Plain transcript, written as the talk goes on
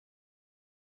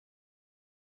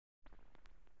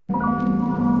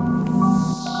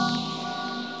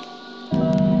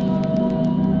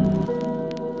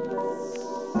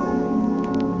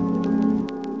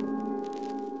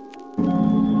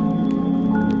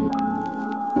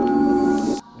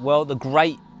Well, the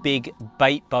great big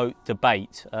bait boat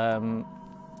debate.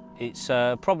 It's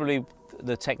probably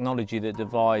the technology that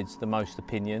divides the most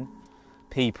opinion.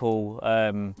 People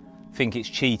think it's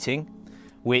cheating,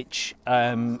 which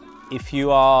if you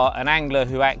are an angler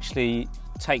who actually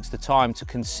takes the time to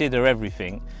consider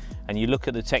everything and you look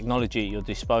at the technology at your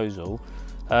disposal,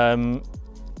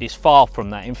 it's far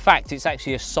from that. In fact, it's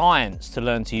actually a science to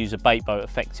learn to use a bait boat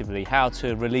effectively, how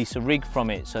to release a rig from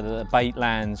it so that the bait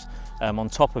lands on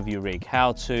top of your rig,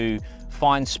 how to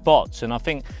find spots. And I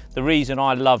think the reason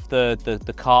I love the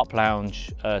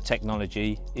Carplounge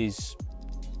technology is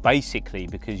basically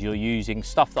because you're using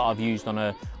stuff that I've used on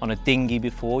a dinghy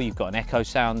before. You've got an echo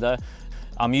sounder.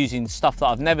 I'm using stuff that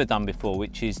I've never done before,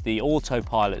 which is the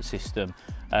autopilot system.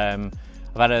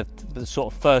 I've had the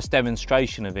sort of first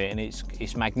demonstration of it, and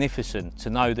it's magnificent to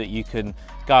know that you can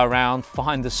go around,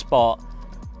 find a spot,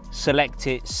 select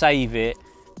it, save it,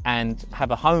 and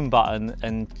have a home button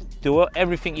and do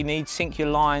everything you need, sync your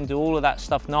line, do all of that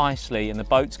stuff nicely, and the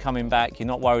boat's coming back. You're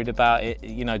not worried about it,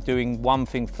 you know, doing one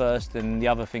thing first and the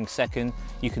other thing second.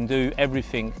 You can do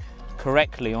everything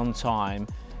correctly on time.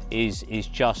 Is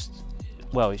just,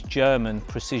 well, it's German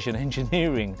precision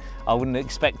engineering. I wouldn't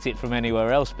expect it from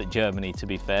anywhere else but Germany, to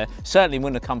be fair. Certainly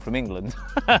wouldn't have come from England.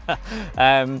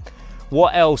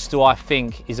 What else do I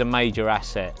think is a major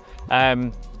asset?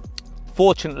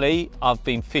 Fortunately, I've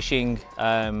been fishing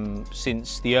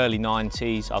since the early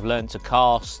 90s. I've learned to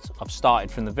cast. I've started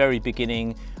from the very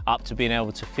beginning up to being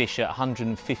able to fish at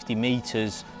 150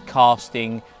 meters,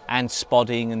 casting and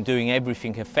spodding and doing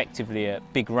everything effectively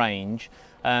at big range.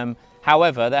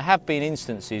 However, there have been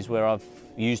instances where I've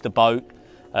used a boat.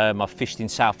 I've fished in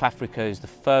South Africa. The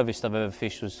furthest I've ever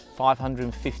fished was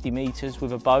 550 meters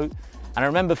with a boat. And I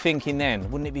remember thinking then,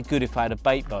 wouldn't it be good if I had a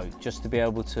bait boat just to be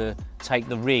able to take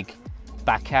the rig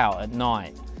back out at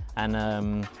night?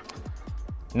 And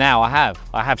now I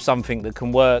have something that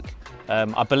can work.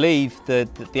 I believe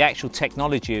that the actual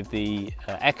technology of the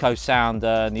echo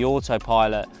sounder and the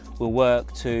autopilot will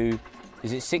work to,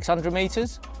 is it 600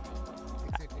 meters?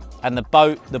 And the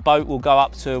boat will go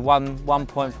up to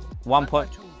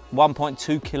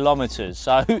 1.2 kilometers.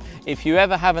 So if you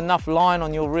ever have enough line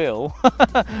on your reel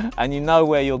and you know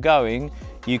where you're going,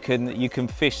 you can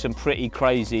fish some pretty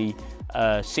crazy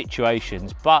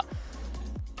situations. But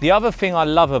the other thing I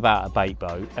love about a bait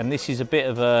boat, and this is a bit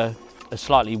of a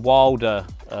slightly wilder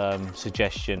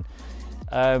suggestion,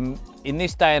 in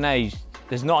this day and age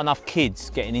there's not enough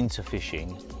kids getting into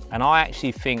fishing, and I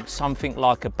actually think something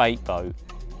like a bait boat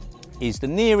is the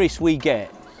nearest we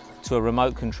get to a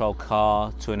remote control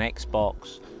car, to an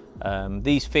Xbox,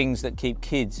 these things that keep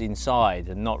kids inside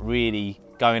and not really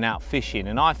going out fishing.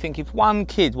 And I think if one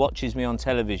kid watches me on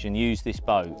television use this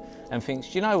boat and thinks,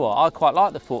 do you know what, I quite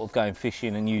like the thought of going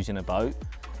fishing and using a boat,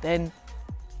 then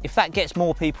if that gets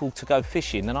more people to go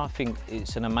fishing, then I think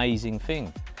it's an amazing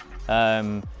thing.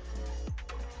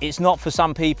 It's not for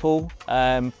some people,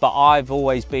 but I've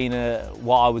always been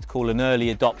what I would call an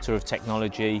early adopter of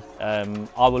technology.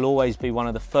 I will always be one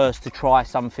of the first to try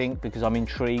something because I'm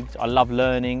intrigued. I love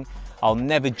learning. I'll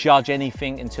never judge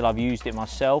anything until I've used it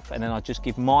myself, and then I'll just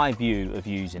give my view of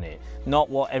using it, not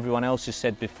what everyone else has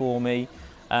said before me.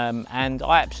 And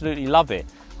I absolutely love it.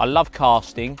 I love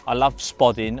casting, I love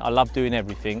spodding, I love doing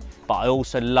everything, but I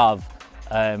also love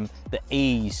the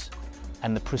ease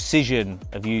and the precision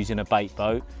of using a bait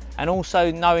boat, and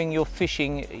also knowing you're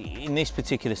fishing, in this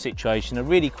particular situation, a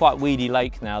really quite weedy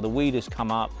lake now. The weed has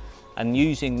come up, and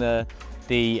using the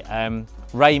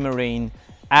Raymarine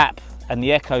app and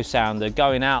the echo sounder,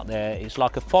 going out there, it's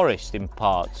like a forest in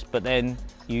parts, but then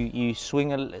you swing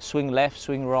left,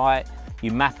 swing right,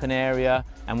 you map an area,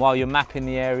 and while you're mapping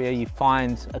the area you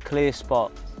find a clear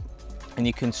spot and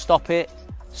you can stop it,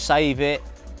 save it,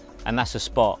 and that's a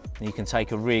spot. And you can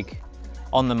take a rig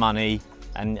on the money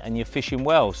and you're fishing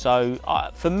well. So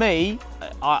for me,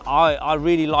 I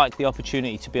really like the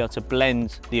opportunity to be able to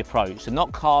blend the approach and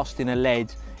not cast in a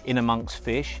lead in amongst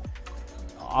fish.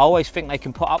 I always think they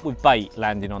can put up with bait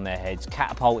landing on their heads,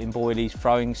 catapulting boilies,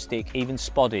 throwing stick, even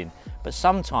spodding. But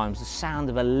sometimes the sound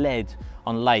of a lead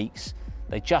on lakes,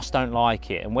 they just don't like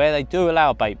it. And where they do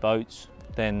allow bait boats,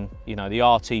 then, you know, the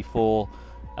RT4,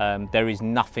 there is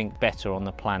nothing better on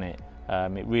the planet.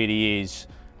 It really is.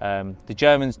 The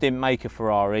Germans didn't make a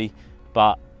Ferrari,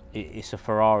 but it's a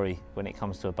Ferrari when it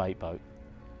comes to a bait boat.